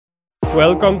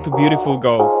Welcome to Beautiful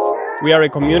Ghosts. We are a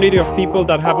community of people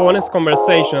that have honest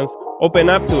conversations, open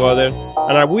up to others,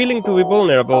 and are willing to be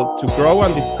vulnerable to grow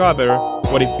and discover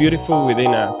what is beautiful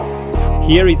within us.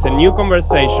 Here is a new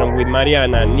conversation with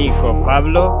Mariana, Nico,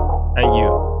 Pablo, and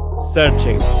you,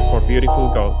 searching for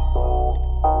beautiful ghosts.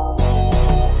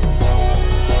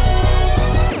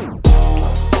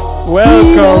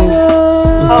 Welcome.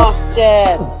 Oh,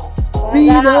 shit.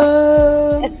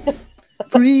 Freedom.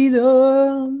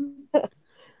 Freedom.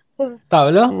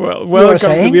 Pablo, Welcome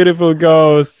to Beautiful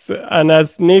Ghosts. And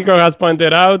as Nico has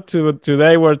pointed out,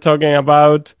 today we're talking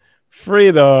about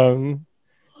freedom.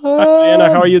 Hi,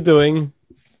 Mariana, how are you doing?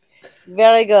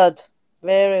 Very good.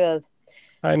 Very good.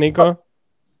 Hi, Nico.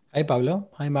 Hi, Pablo.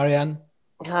 Hi, Marianne.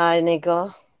 Hi,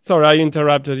 Nico. Sorry, I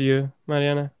interrupted you,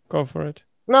 Mariana. Go for it.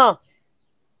 No.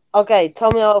 Okay,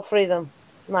 tell me about freedom.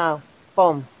 Now,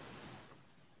 boom.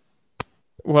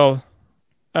 Well,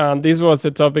 this was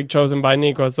a topic chosen by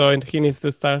Nico, so he needs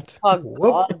to start. Oh,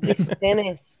 God, this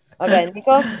tennis. Okay,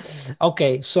 Nico?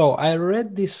 Okay, so I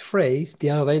read this phrase the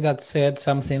other day that said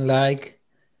something like,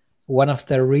 one of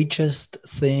the richest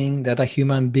thing that a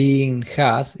human being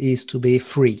has is to be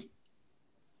free.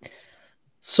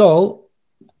 So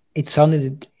it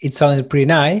sounded pretty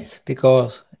nice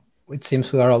because it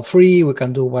seems we are all free, we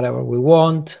can do whatever we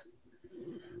want.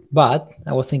 But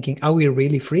I was thinking, are we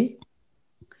really free?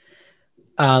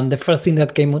 And the first thing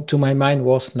that came to my mind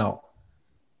was no.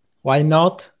 Why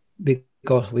not?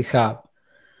 Because we have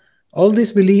all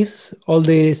these beliefs, all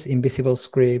these invisible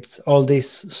scripts, all this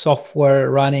software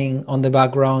running on the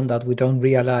background that we don't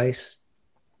realize.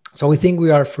 So we think we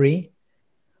are free.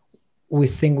 We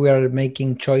think we are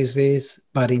making choices,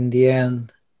 but in the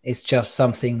end, it's just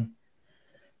something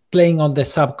playing on the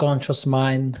subconscious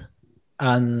mind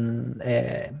and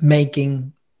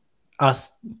making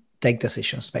us take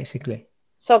decisions, basically.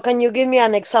 So can you give me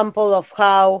an example of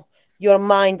how your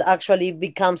mind actually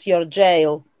becomes your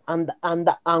jail and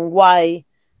why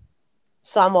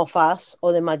some of us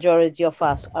or the majority of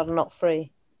us are not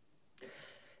free?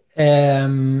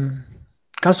 Comes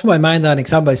to my mind an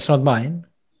example, it's not mine.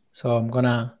 So I'm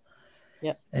gonna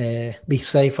be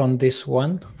safe on this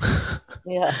one.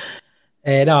 Yeah.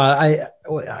 No,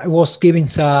 I was giving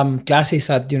some classes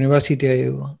at university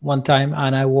one time,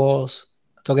 and I was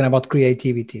talking about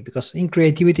creativity, because in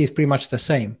creativity is pretty much the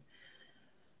same.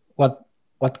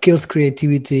 What kills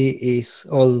creativity is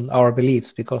all our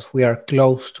beliefs, because we are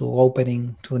close to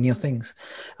opening to new things.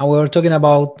 And we were talking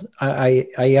about,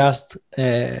 I asked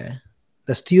the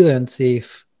students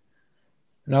if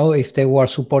they were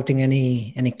supporting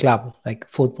any club like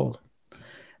football.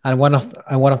 And one of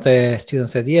the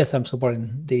students said, yes, I'm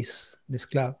supporting this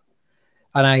club.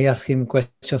 And I asked him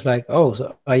questions like, oh,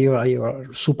 so are you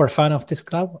a super fan of this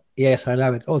club? Yes, I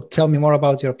love it. Oh, tell me more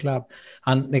about your club.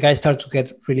 And the guy started to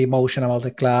get really emotional about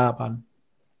the club. And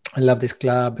I love this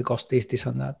club because this,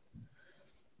 and that.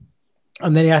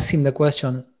 And then I asked him the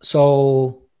question,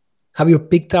 so have you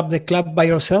picked up the club by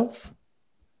yourself?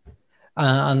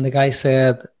 And the guy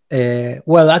said,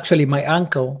 well, actually, my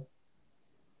uncle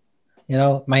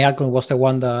was the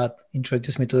one that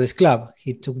introduced me to this club.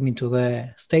 He took me to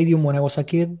the stadium when I was a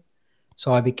kid.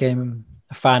 So I became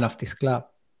a fan of this club.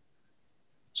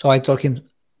 So I told him,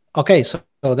 okay, so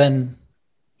then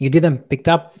you didn't pick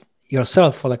up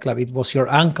yourself for the club. It was your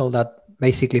uncle that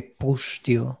basically pushed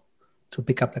you to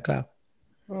pick up the club.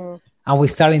 Mm. And we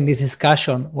started in this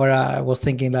discussion where I was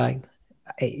thinking like,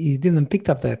 you didn't pick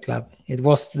up the club. It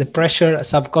was the pressure,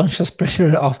 subconscious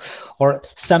pressure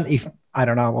I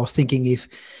don't know, I was thinking if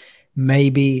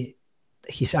maybe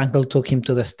his uncle took him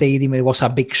to the stadium, it was a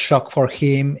big shock for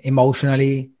him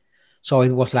emotionally. So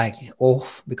it was like,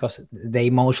 because the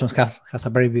emotions has a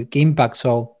very big impact.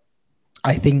 So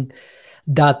I think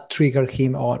that triggered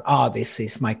him on, this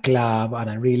is my club. And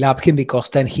I really loved him because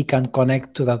then he can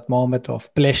connect to that moment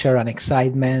of pleasure and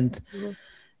excitement,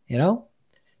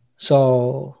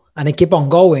 So, and I keep on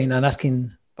going and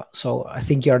asking, so I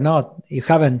think you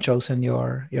haven't chosen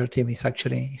your team.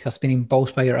 It has been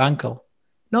imposed by your uncle.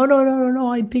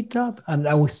 No, I picked up. And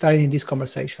I was starting this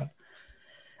conversation.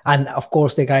 And of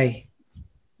course, the guy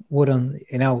wouldn't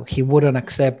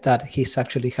accept that he's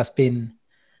actually has been,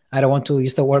 I don't want to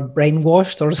use the word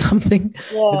brainwashed or something,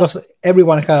 because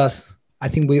everyone has, I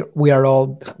think we have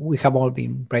all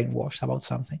been brainwashed about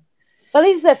something. But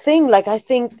it's the thing, like, I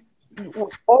think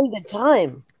all the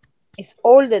time. It's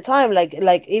all the time.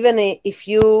 Like even if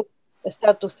you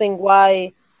start to think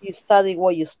why you study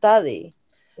what you study,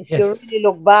 if you really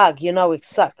look back, you know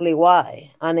exactly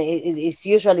why. And it's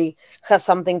usually has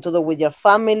something to do with your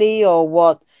family or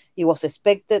what it was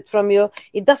expected from you.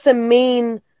 It doesn't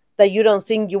mean that you don't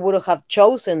think you would have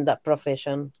chosen that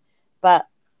profession. But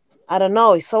I don't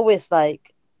know, it's always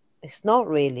like it's not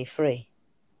really free.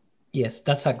 Yes,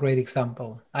 that's a great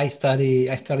example. I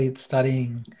started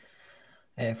studying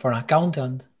for an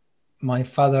accountant. My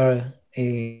father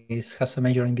has a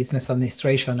major in business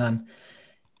administration, and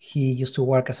he used to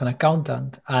work as an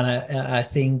accountant. And I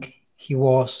think he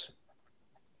was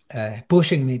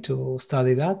pushing me to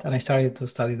study that, and I started to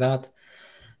study that.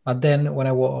 But then when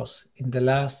I was in the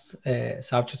last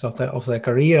subjects of the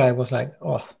career, I was like,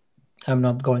 oh, I'm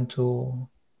not going to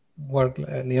work.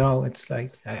 It's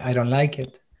like I don't like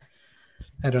it.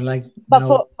 I don't like But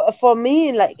no. for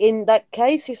me, like in that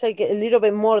case, it's like a little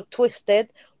bit more twisted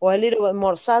or a little bit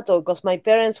more subtle because my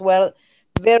parents were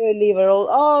very liberal.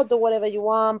 Oh, do whatever you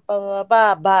want, blah, blah,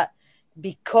 blah. But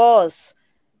because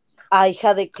I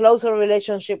had a closer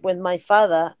relationship with my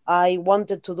father, I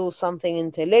wanted to do something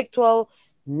intellectual,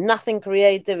 nothing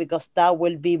creative, because that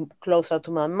will be closer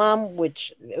to my mom,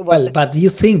 which was Well, the but you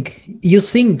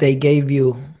think they gave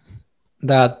you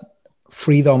that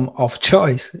freedom of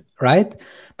choice, right?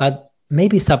 But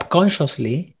maybe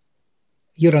subconsciously,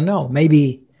 you don't know.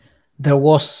 Maybe there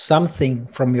was something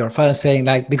from your father saying,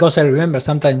 like, because I remember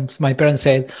sometimes my parents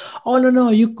said, "Oh no,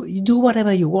 you do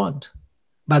whatever you want,"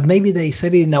 but maybe they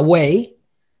said it in a way,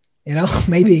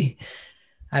 maybe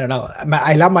I don't know.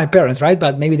 I love my parents, right?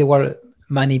 But maybe they were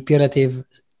manipulative.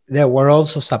 They were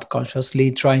also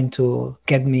subconsciously trying to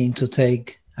get me to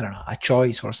take, I don't know, a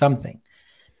choice or something.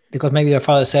 Because maybe your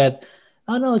father said,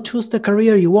 "Oh no, choose the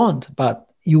career you want," but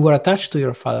you were attached to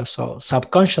your father, so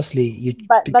subconsciously you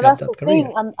but pick up that's the that career.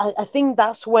 thing, and I think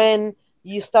that's when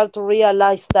you start to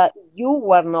realize that you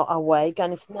were not awake,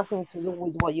 and it's nothing to do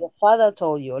with what your father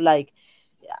told you. Like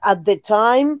at the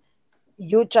time,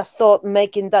 you just thought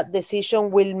making that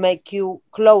decision will make you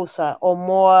closer or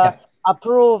more Yeah,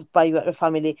 approved by your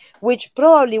family, which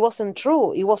probably wasn't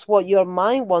true. It was what your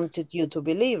mind wanted you to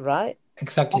believe, right? Like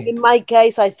exactly. in my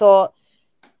case, I thought,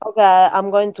 okay, I'm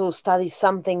going to study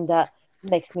something that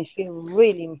makes me feel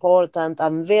really important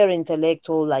and very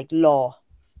intellectual, like law,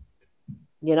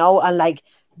 and like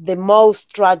the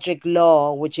most tragic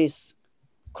law, which is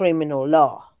criminal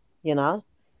law, you know?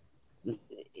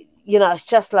 It's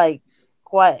just like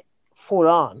quite full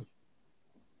on.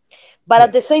 But at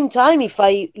Yeah. the same time, if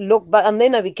I look back, and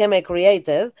then I became a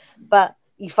creative, but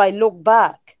if I look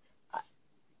back,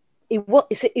 it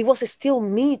was still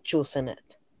me choosing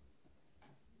it.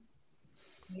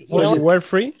 You So Was know, you it? were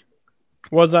free?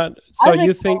 Was that I so? reckon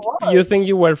You I think you was. think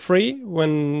you were free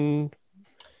when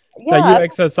that you Yeah,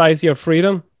 exercise your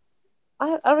freedom?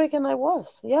 I reckon I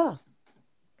was. Yeah,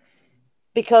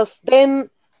 because then,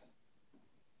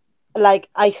 like,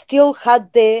 I still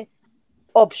had the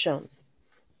option.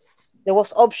 There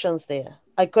was options there.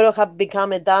 I could have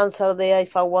become a dancer there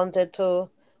if I wanted to,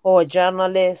 or a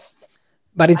journalist.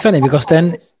 But it's funny because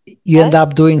then you Eh? end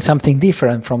up doing something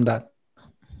different from that.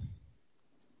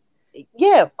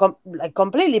 Yeah, like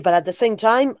completely. But at the same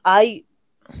time, I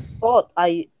thought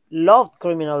I loved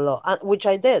criminal law, which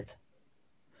I did.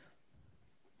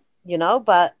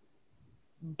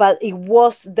 But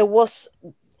there was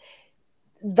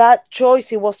that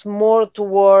choice. It was more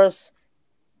towards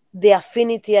the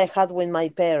affinity I had with my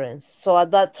parents. So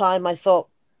at that time, I thought,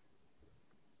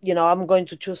 I'm going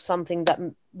to choose something that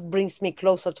brings me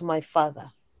closer to my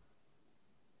father.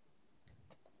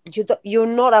 You're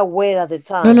not aware at the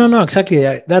No, no, time. no,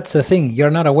 exactly. That's the thing. You're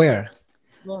not aware.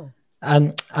 No.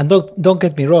 And don't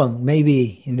get me wrong.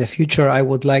 Maybe in the future I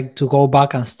would like to go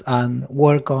back and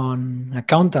work on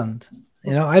accountant.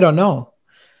 I don't know.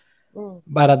 Mm.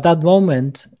 But at that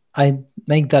moment, I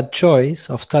make that choice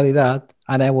of study that,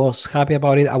 and I was happy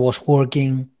about it. I was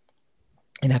working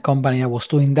in a company. I was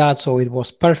doing that, so it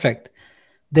was perfect.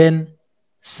 Then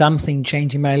something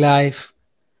changed in my life.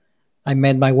 I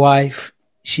met my wife.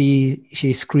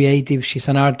 She's creative. She's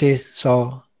an artist.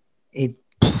 So it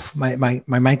my mind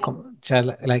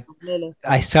like Completely.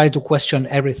 I started to question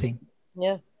everything,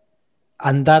 Yeah.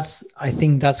 and I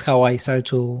think that's how I started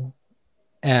to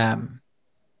um,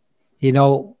 you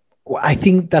know I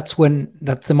think that's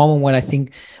the moment when I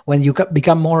think when you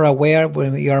become more aware,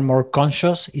 when you are more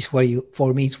conscious, is where you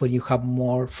for me it's when you have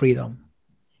more freedom.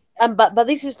 And but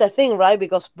this is the thing, right?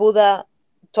 Because Buddha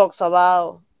talks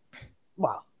about,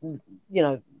 well,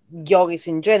 yogis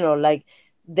in general, like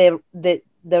the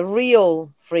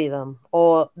real freedom,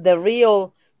 or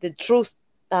the true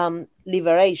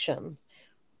liberation,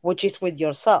 which is with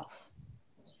yourself.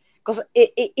 Because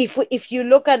if you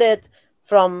look at it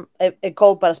from a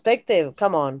cold perspective,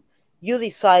 come on, you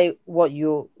decide what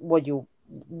you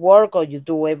work or you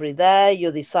do every day.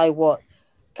 You decide what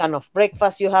kind of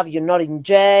breakfast you have. You're not in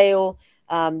jail.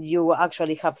 you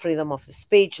actually have freedom of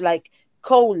speech, like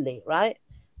coldly, right?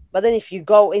 But then if you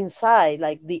go inside,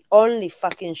 like the only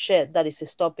fucking shit that is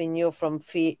stopping you from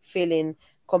feeling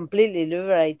completely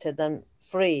liberated and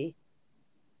free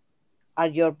are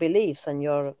your beliefs and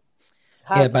your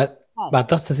Yeah, heart. but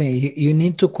that's the thing. You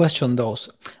need to question those.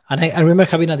 And I remember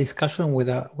having a discussion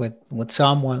with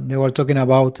someone. They were talking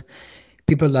about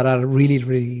people that are really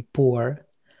really poor,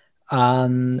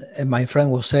 and my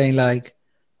friend was saying like,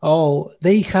 "Oh,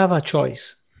 they have a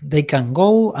choice. They can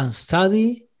go and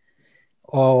study,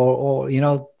 or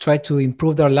try to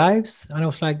improve their lives." And I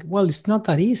was like, "Well, it's not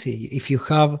that easy. If you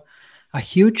have a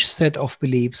huge set of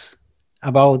beliefs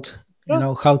about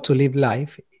how to live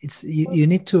life, it's you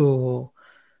need to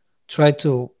try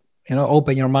to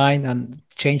open your mind and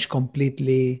change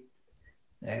completely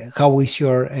how is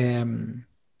your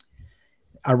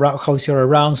how's your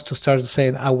arounds to start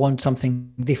saying I want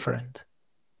something different.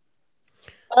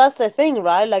 But that's the thing,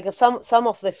 right? Like some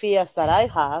of the fears that I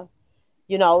have,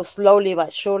 slowly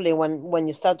but surely, when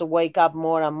you start to wake up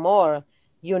more and more,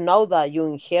 you know that you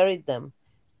inherit them,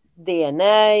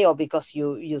 DNA, or because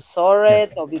you saw Yeah.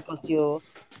 it, or because you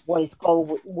what is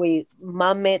called we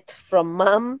mum it from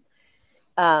mom.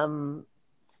 um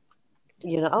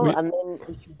We, and then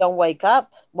if you don't wake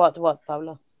up, what,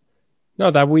 Pablo?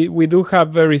 no, that we do have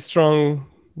very strong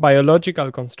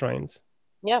biological constraints.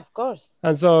 Yeah, of course.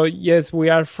 And so, yes, we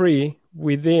are free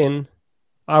within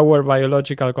our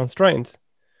biological constraints,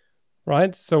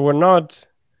 right? So we're not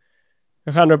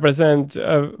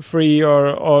 100% free,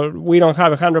 or we don't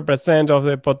have 100% of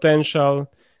the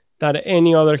potential that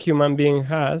any other human being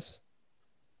has.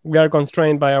 We are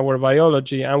constrained by our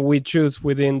biology, and we choose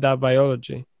within that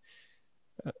biology.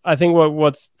 I think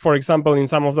what's, for example, in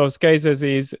some of those cases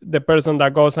is the person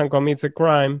that goes and commits a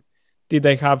crime, did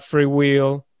they have free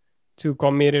will to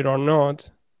commit it or not?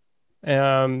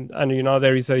 And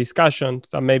there is a discussion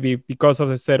that maybe because of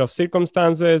the set of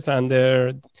circumstances and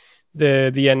the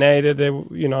DNA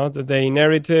that they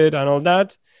inherited and all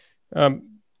that,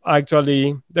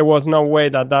 actually there was no way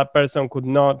that person could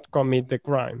not commit the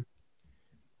crime.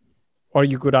 Or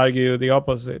you could argue the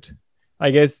opposite. I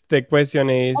guess the question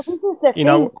is, this is the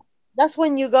thing. That's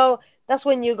when you go. That's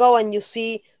when you go and you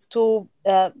see two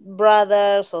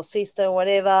brothers or sister,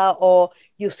 whatever, or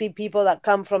you see people that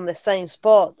come from the same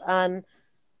spot, and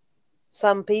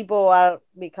some people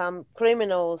become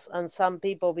criminals, and some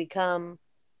people become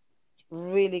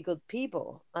really good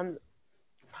people, and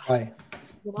Why?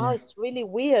 it's really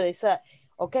weird. It's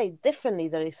okay. Definitely,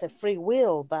 there is a free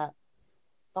will, but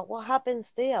what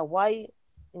happens there? Why,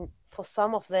 for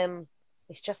some of them,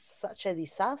 it's just such a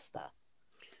disaster.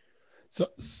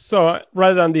 So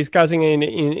rather than discussing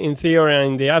in theory and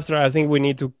in the abstract, I think we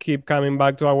need to keep coming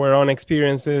back to our own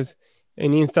experiences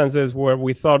in instances where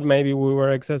we thought maybe we were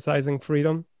exercising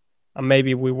freedom and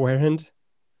maybe we weren't,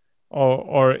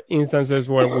 or instances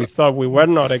where we thought we were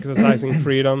not exercising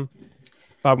freedom,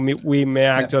 but we may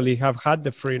actually have had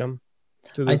the freedom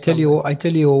to do something. I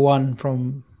tell you one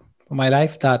from my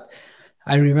life that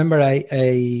I remember.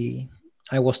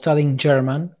 I was studying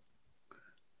German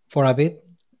for a bit,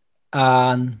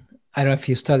 and I don't know if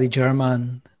you study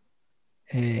German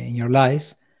in your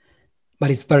life, but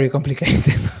it's very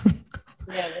complicated.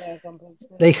 Yeah, very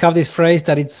complicated. They have this phrase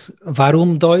that it's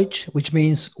 "Warum Deutsch," which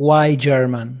means why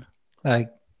German, like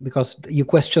because you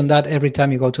question that every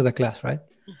time you go to the class, right?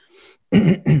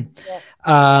 Yeah.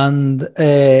 And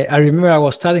I remember I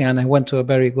was studying, and I went to a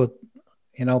very good,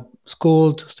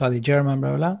 school to study German,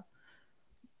 blah blah.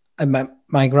 And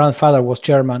my grandfather was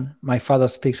German. My father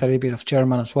speaks a little bit of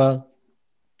German as well.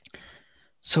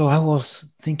 So I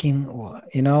was thinking,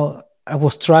 I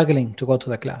was struggling to go to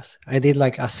the class. I did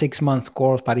like a 6-month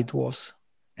course, but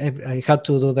I had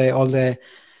to do all the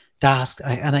tasks,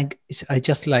 I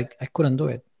just I couldn't do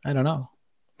it. I don't know.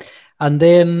 And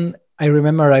then I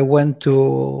remember I went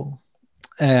to,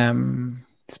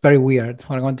 it's very weird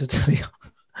what I'm going to tell you.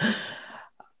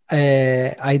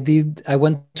 I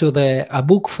went to a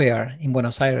book fair in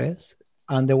Buenos Aires,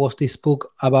 and there was this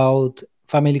book about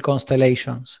family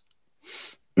constellations,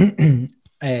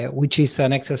 which is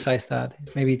an exercise that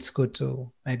maybe it's good to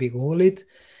maybe Google it,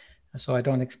 so I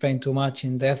don't explain too much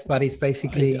in depth, but it's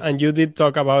basically... And you did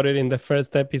talk about it in the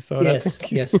first episode.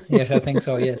 Yes, I think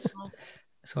so, yes.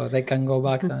 So they can go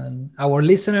back, and our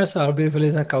listeners, our beautiful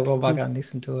listeners, can go back and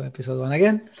listen to episode 1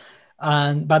 again.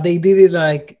 But they did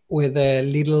it with a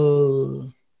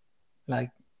little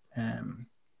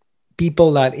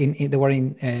people that they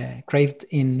were carved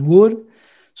in wood.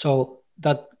 So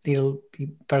that little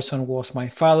person was my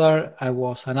father. I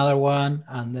was another one,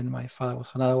 and then my father was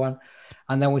another one.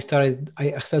 And then I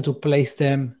started to place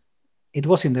them it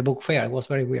was in the book fair. It was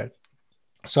very weird.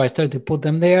 So I started to put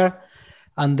them there.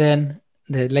 And then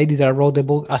the lady that wrote the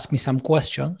book asked me some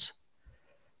questions.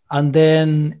 And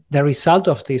then the result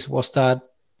of this was that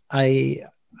I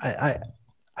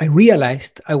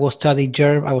realized I was studying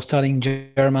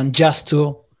German just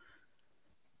to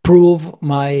prove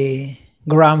my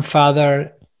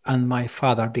grandfather and my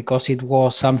father, because it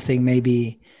was something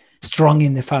maybe strong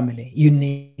in the family. You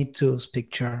need to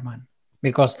speak German,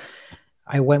 because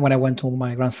when I went to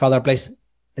my grandfather's place,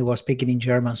 they were speaking in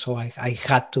German, so I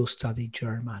had to study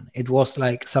German. It was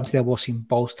like something that was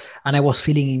imposed, and I was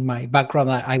feeling in my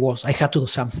background I had to do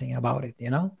something about it, you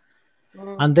know.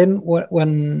 And then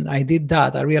when I did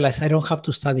that, I realized I don't have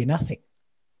to study nothing.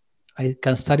 I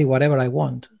can study whatever I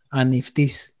want, and if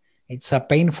it's a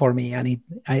pain for me, and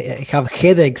I have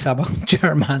headaches about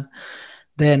German,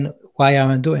 then why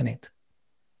am I doing it?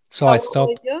 So I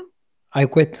stopped. I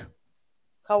quit.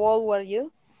 How old were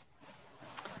you?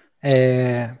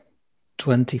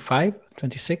 25,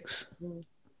 26.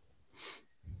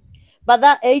 But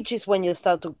that age is when you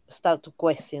start to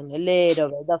question a little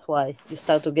bit. That's why you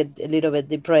start to get a little bit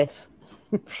depressed.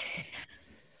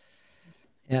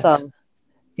 Yes. So.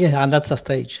 Yeah, and that's a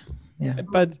stage. Yeah.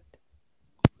 But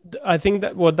I think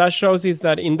that what that shows is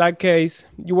that in that case,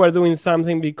 you were doing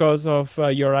something because of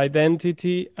your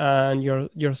identity and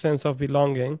your sense of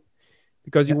belonging,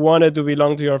 because you wanted to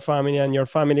belong to your family, and your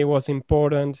family was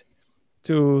important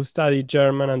to study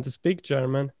German and to speak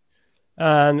German.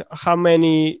 And how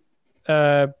many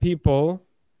people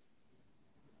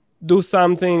do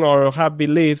something or have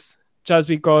beliefs just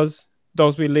because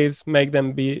those beliefs make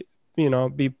them be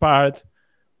part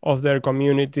of their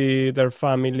community, their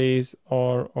families,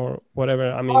 or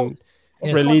whatever. I mean,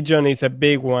 yes. Religion is a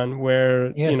big one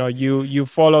where, yes. you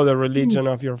follow the religion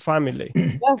of your family.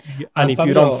 And if Pablo,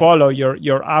 you don't follow,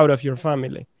 you're out of your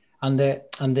family. And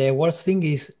the worst thing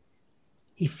is,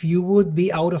 if you would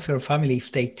be out of your family,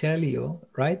 if they tell you,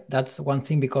 right, that's one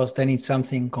thing, because then it's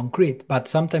something concrete. But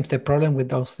sometimes the problem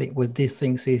with these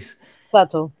things is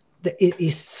subtle. It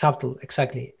is subtle,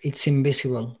 exactly. It's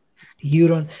invisible. You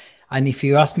don't. And if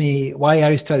you ask me, why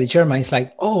are you studying German? It's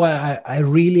like, oh, I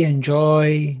really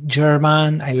enjoy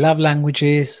German. I love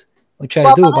languages, which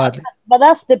I do. But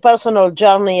that's the personal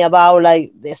journey about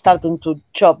like starting to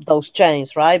chop those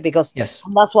chains, right? Because yes,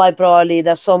 that's why probably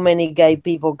there's so many gay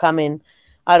people coming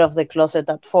out of the closet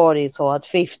at 40s or at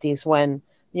 50s when,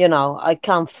 I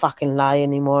can't fucking lie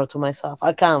anymore to myself.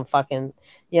 I can't fucking,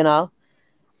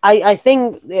 I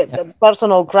think the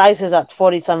personal crisis at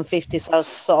 40s and 50s are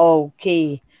so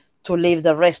key to live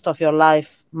the rest of your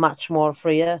life much more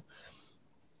freer.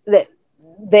 I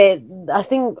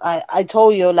think I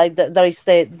told you, like, there is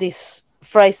this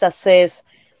phrase that says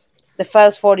the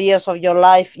first 40 years of your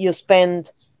life you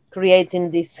spend creating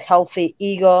this healthy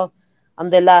ego,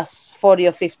 and the last 40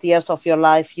 or 50 years of your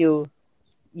life you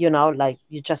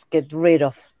just get rid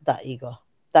of that ego.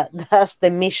 That's the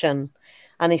mission,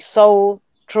 and it's so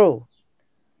true,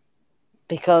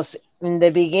 because in the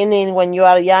beginning, when you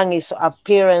are young, it's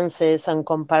appearances and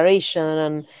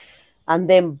comparison, and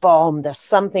then boom, there's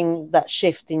something that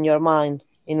shifts in your mind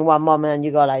in one moment, and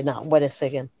you go like, no, wait a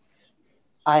second,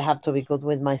 I have to be good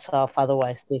with myself,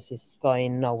 otherwise this is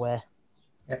going nowhere.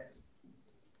 Yeah.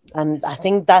 And I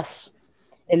think that's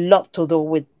a lot to do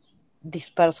with this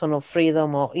personal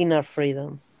freedom or inner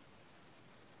freedom.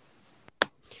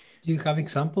 Do you have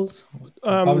examples,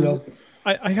 Pablo?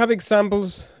 I have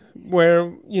examples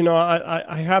where,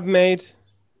 I have made,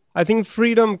 I think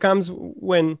freedom comes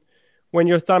when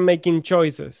you start making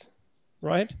choices,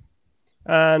 right?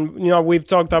 And, we've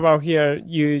talked about here,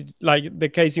 like the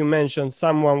case you mentioned,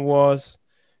 someone was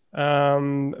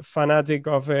fanatic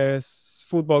of a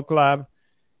football club,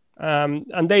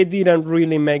 and they didn't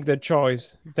really make the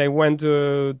choice. They went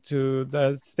to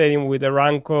the stadium with their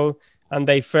uncle, and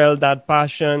they felt that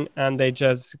passion, and they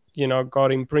just,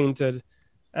 got imprinted.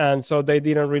 And so they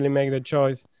didn't really make the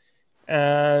choice.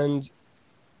 But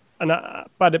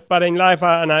in life,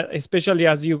 especially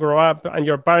as you grow up and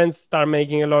your parents start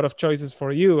making a lot of choices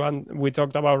for you, and we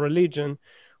talked about religion,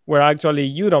 where actually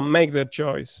you don't make the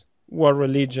choice what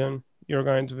religion you're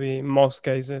going to be in most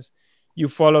cases. You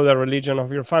follow the religion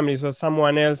of your family, so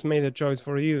someone else made the choice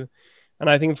for you. And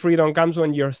I think freedom comes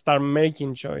when you start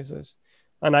making choices.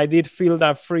 And I did feel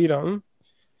that freedom,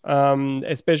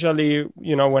 especially,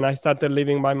 when I started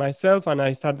living by myself and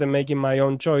I started making my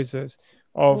own choices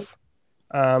of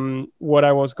what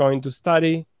I was going to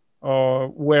study or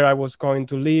where I was going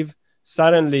to live.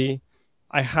 Suddenly,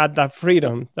 I had that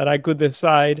freedom that I could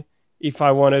decide if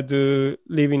I wanted to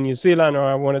live in New Zealand or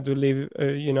I wanted to live,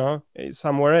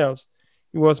 somewhere else.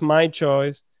 It was my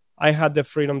choice. I had the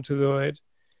freedom to do it.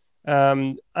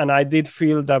 And I did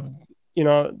feel that,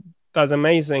 that's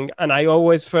amazing. And I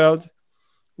always felt,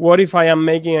 what if I am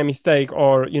making a mistake,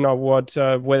 or, what,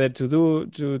 whether to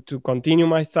do, to continue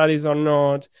my studies or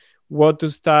not, what to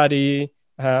study,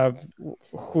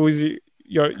 who's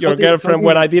your girlfriend,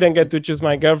 when I didn't get to choose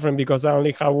my girlfriend because I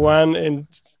only have one and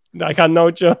I had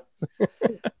no choice.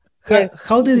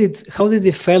 How did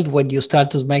it felt when you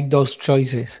start to make those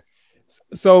choices?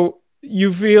 So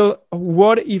you feel,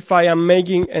 what if I am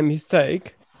making a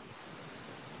mistake?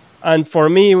 And for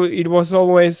me, it was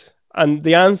always, and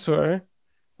the answer,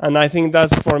 and I think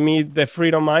that for me, the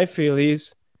freedom I feel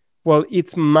is, well,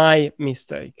 it's my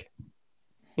mistake.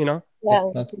 Yeah,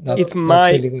 it's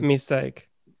my really mistake.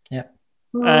 Yeah.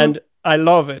 And I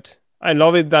love it. I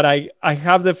love it that I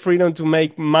have the freedom to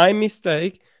make my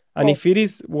mistake. And if it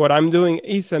is, what I'm doing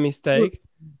is a mistake,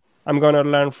 I'm going to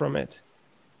learn from it.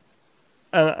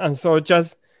 And so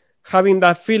just having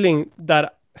that feeling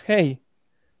that, hey,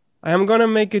 I am going to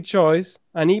make a choice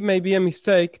and it may be a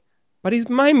mistake, but it's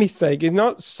my mistake. It's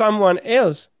not someone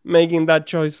else making that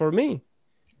choice for me.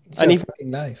 It's your fucking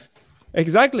life.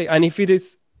 Exactly. And if it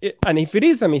is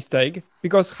a mistake,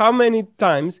 because how many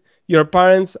times your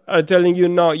parents are telling you,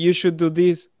 no, you should do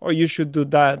this or you should do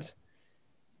that.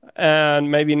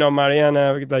 And maybe not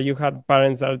Mariana, that you had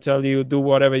parents that tell you do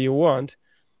whatever you want.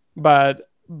 But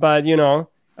you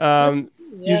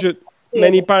should,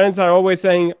 many parents are always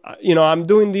saying, I'm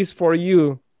doing this for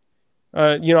you.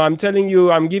 I'm telling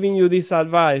you, I'm giving you this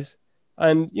advice.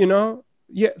 And,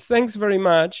 thanks very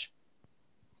much.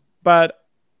 But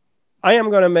I am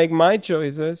going to make my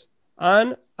choices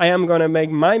and I am going to make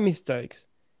my mistakes.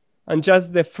 And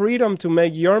just the freedom to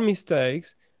make your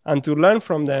mistakes and to learn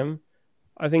from them,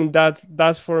 I think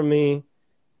that's for me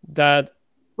that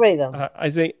freedom. I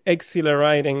say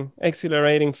exhilarating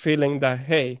feeling that,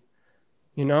 hey,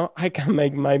 I can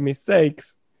make my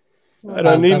mistakes. I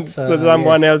don't need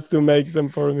someone else to make them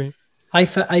for me. I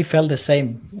felt the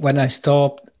same when I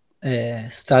stopped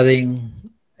studying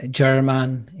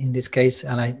German in this case,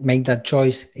 and I make that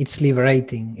choice. It's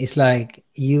liberating. It's like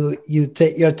you're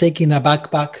taking a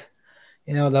backpack,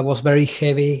 that was very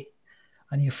heavy,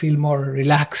 and you feel more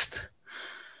relaxed.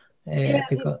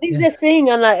 Because this is the thing,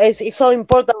 and it's so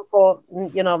important for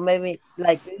maybe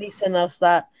like listeners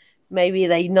that maybe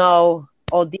they know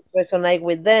or this resonate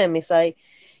with them.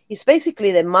 It's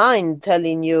basically the mind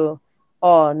telling you,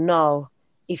 oh no,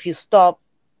 if you stop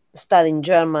studying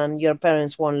German, your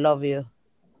parents won't love you.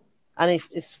 And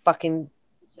it's fucking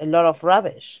a lot of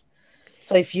rubbish.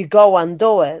 So if you go and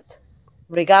do it,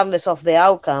 regardless of the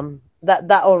outcome,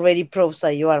 that already proves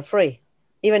that you are free.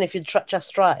 Even if you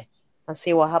just try and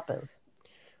see what happens.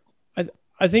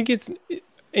 I think it's,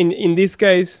 in this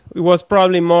case, it was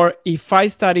probably more, if I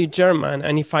study German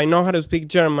and if I know how to speak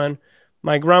German,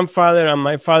 my grandfather and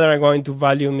my father are going to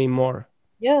value me more.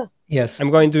 Yeah. Yes. I'm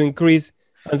going to increase.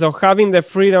 And so having the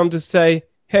freedom to say,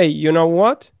 hey, you know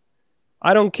what?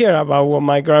 I don't care about what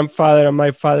my grandfather and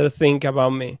my father think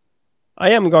about me.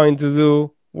 I am going to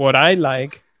do what I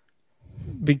like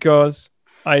because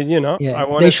I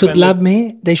want they should love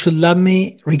me. They should love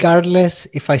me regardless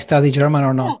if I study German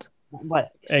or not. Well,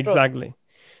 exactly.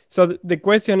 So the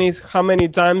question is, how many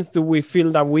times do we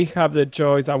feel that we have the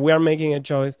choice, that we are making a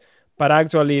choice, but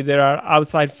actually there are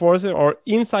outside forces or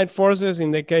inside forces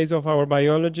in the case of our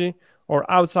biology, or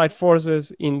outside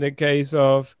forces in the case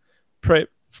of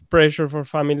pressure from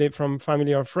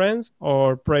family or friends,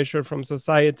 or pressure from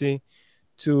society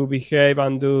to behave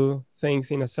and do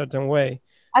things in a certain way.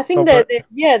 I think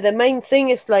the main thing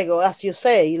is, like, as you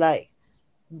say, like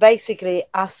basically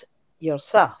ask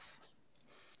yourself.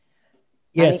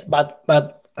 Yes,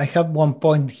 but I have one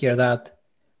point here that,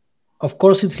 of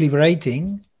course, it's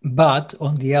liberating, but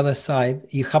on the other side,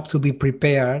 you have to be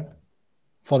prepared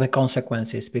for the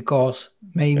consequences, because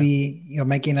maybe you're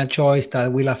making a choice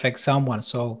that will affect someone.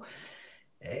 So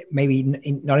maybe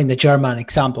not in the German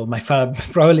example, my father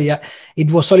probably,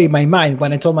 it was only in my mind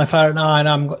when I told my father, no,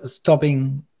 I'm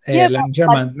stopping learning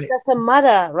German. But it doesn't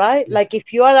matter, right? Yes. Like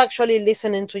if you are actually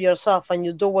listening to yourself and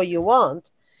you do what you want,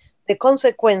 the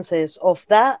consequences of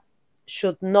that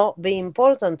should not be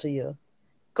important to you.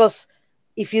 Because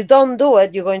if you don't do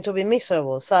it, you're going to be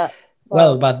miserable.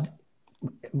 Well, but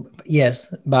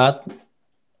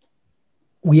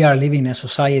we are living in a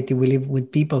society, we live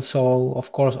with people, so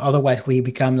of course otherwise we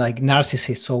become like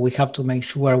narcissists. So we have to make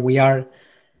sure we are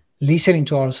listening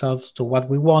to ourselves, to what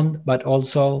we want, but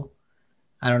also,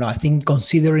 I don't know, I think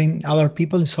considering other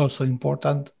people is also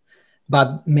important,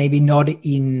 but maybe not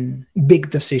in big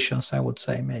decisions, I would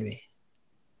say, maybe.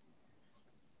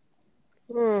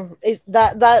 Is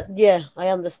that yeah, I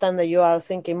understand that you are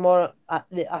thinking more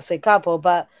as a couple,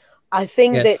 but I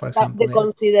think Yes, that, for that the example, yeah.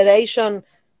 consideration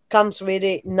comes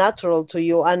really natural to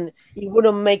you, and it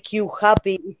wouldn't make you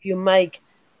happy if you make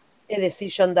a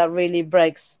decision that really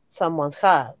breaks someone's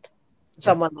heart, Yeah.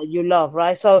 someone that you love,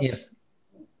 right? So Yes.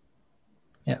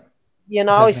 Yeah.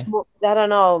 it's Exactly. more, I don't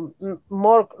know,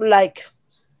 more like,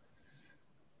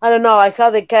 I don't know. I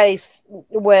had a case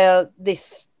where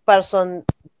this person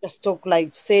just took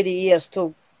like 30 years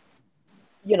to,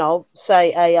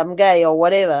 say I am gay or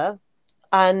whatever.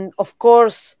 And of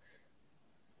course,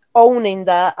 owning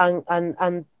that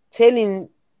and telling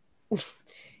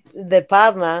the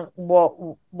partner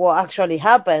what actually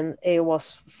happened, it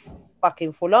was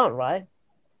fucking full on, right?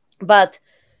 But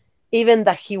even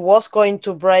that he was going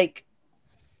to break,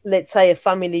 let's say, a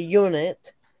family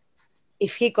unit,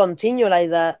 if he continued like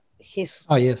that, he's,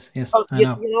 Oh, yes. Yes. oh, I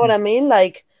know. you know what Yeah. I mean?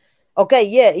 Like, okay,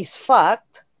 yeah, it's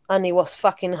fact, and it was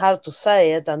fucking hard to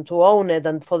say it and to own it,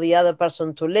 and for the other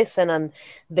person to listen, and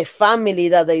the family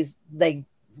that they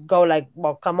go like,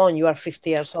 well, come on, you are 50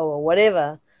 years old or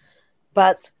whatever.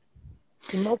 But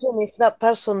imagine if that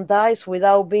person dies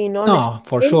without being honest. No,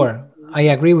 for sure. I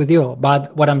agree with you.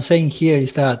 But what I'm saying here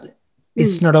is that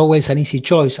it's not always an easy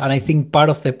choice. And I think part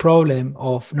of the problem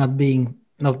of not having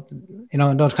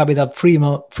that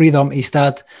freedom is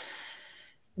that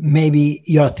maybe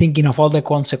you're thinking of all the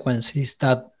consequences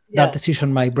that that Yeah.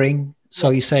 decision might bring. So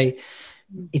Yeah. you say,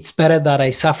 it's better that I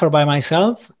suffer by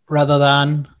myself rather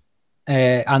than,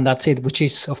 and that's it, which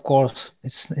is, of course,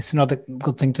 it's not a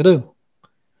good thing to do.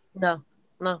 No,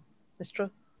 no, it's true.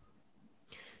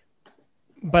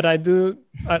 But I do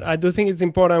think it's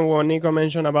important what Nico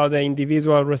mentioned about the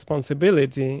individual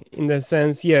responsibility, in the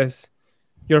sense, yes,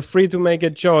 you're free to make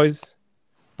a choice,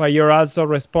 but you're also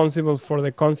responsible for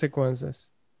the consequences,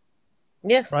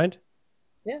 Yes. right?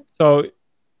 Yeah. So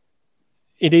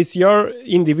it is your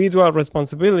individual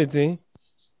responsibility.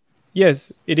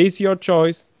 Yes, it is your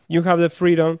choice. You have the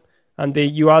freedom, and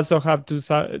you also have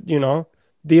to,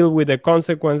 deal with the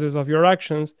consequences of your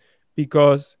actions,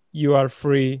 because you are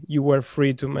free. You were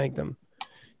free to make them.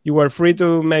 You were free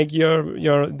to make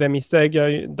the mistake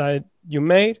that you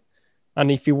made,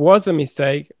 and if it was a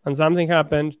mistake and something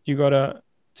happened, you gotta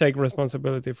take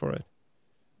responsibility for it.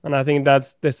 And I think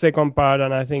that's the second part,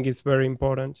 and I think it's very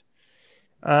important.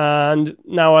 And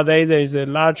nowadays there is a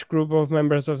large group of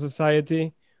members of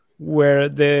society where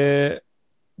the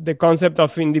concept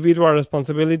of individual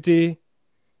responsibility,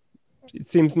 it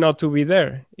seems not to be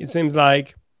there. It seems like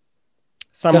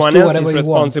Just someone do else is whatever you want.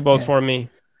 responsible Yeah. for me.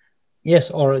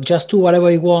 Yes, or just do whatever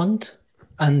you want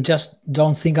and just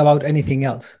don't think about anything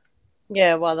else.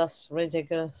 Yeah, well, that's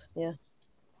ridiculous. Yeah.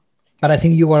 But I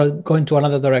think you were going to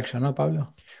another direction, no,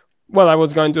 Pablo? Well, I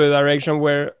was going to a direction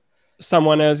where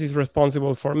someone else is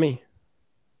responsible for me,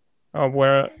 or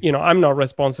where I'm not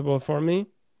responsible for me,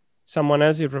 someone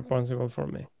else is responsible for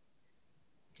me.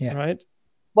 Yeah. Right.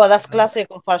 Well, that's classic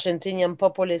of Argentinian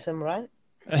populism, right?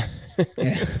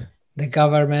 Yeah. The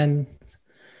government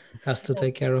has to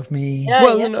take care of me. Yeah,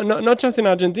 Well, yeah. no, not just in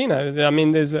Argentina. I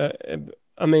mean, there's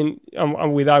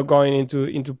without going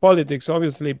into politics,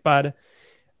 obviously, but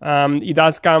it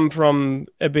does come from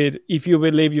a bit. If you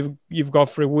believe you've got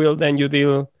free will, then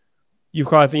you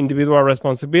have individual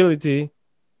responsibility,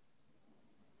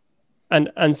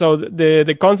 and so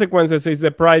the consequences is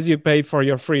the price you pay for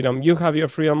your freedom. You have your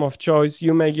freedom of choice.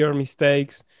 You make your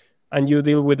mistakes, and you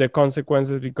deal with the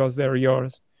consequences because they're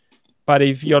yours. But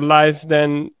if your life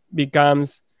then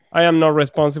becomes, I am not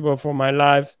responsible for my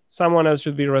life, someone else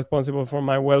should be responsible for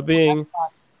my well-being,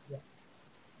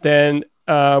 then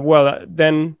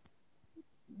then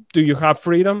do you have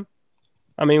freedom?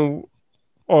 I mean,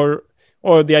 or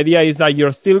the idea is that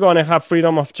you're still going to have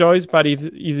freedom of choice, but if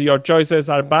your choices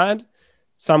are bad,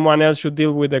 someone else should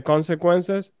deal with the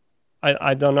consequences.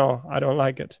 I don't know. I don't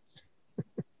like it.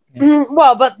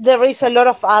 Well, but there is a lot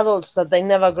of adults that they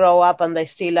never grow up and they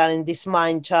still are in this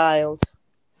mind child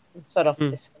sort of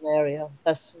scenario.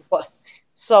 That's what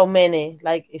so many,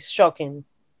 like, it's shocking.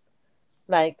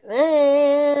 Like,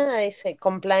 I say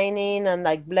complaining and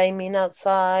like blaming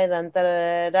outside and da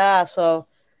da da da. So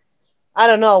I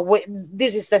don't know.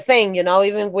 This is the thing,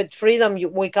 even with freedom,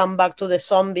 we come back to the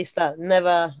zombies that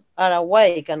never are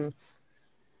awake. And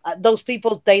those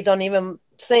people, they don't even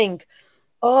think,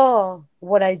 oh,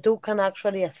 what I do can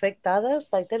actually affect others.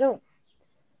 Like, they don't,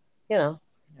 Yeah.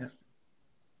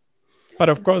 But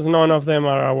of course, none of them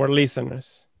are our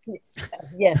listeners.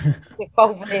 Yeah,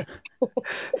 hopefully.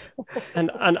 And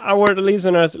our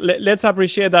listeners, let's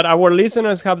appreciate that our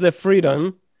listeners have the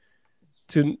freedom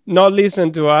to not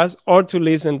listen to us or to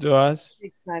listen to us.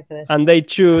 Exactly. And they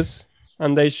choose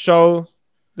and they show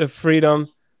the freedom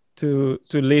to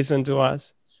listen to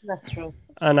us. That's true.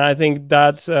 And I think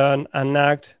that's an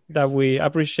act that we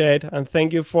appreciate and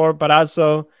thank you for, but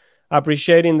also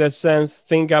appreciate in the sense,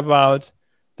 think about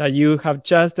that you have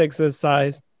just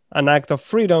exercised an act of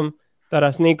freedom that,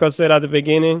 as Nico said at the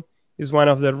beginning, is one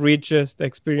of the richest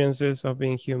experiences of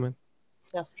being human.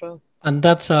 That's true. And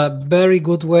that's a very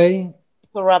good way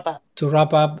To wrap up. to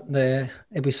wrap up the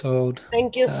episode.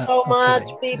 Thank you so of much,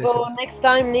 today's people. episode. Next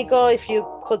time, Nico, if you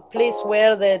could please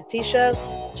wear the t-shirt,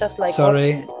 just like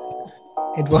Sorry,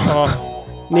 it was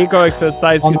Oh, Nico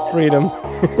exercised his freedom.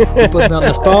 you put me on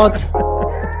the spot,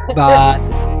 but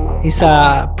it's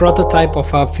a prototype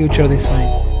of our future design.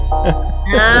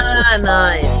 Ah,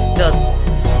 nice. Good.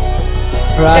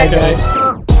 All right, Okay. guys.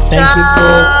 Thank you for.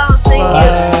 Ciao. Thank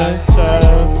Bye. Ciao.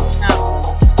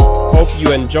 you. Hope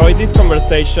you enjoyed this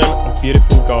conversation of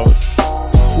beautiful ghosts.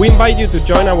 We invite you to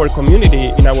join our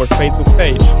community in our Facebook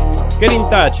page. Get in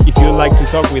touch if you'd like to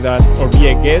talk with us or be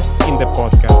a guest in the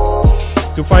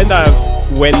podcast. To find out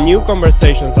when new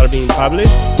conversations are being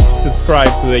published, subscribe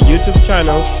to the YouTube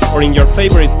channel or in your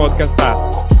favorite podcast app.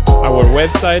 Our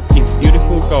website is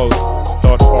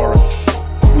beautifulghosts.org.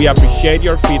 We appreciate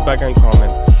your feedback and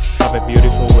comments. Have a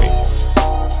beautiful week.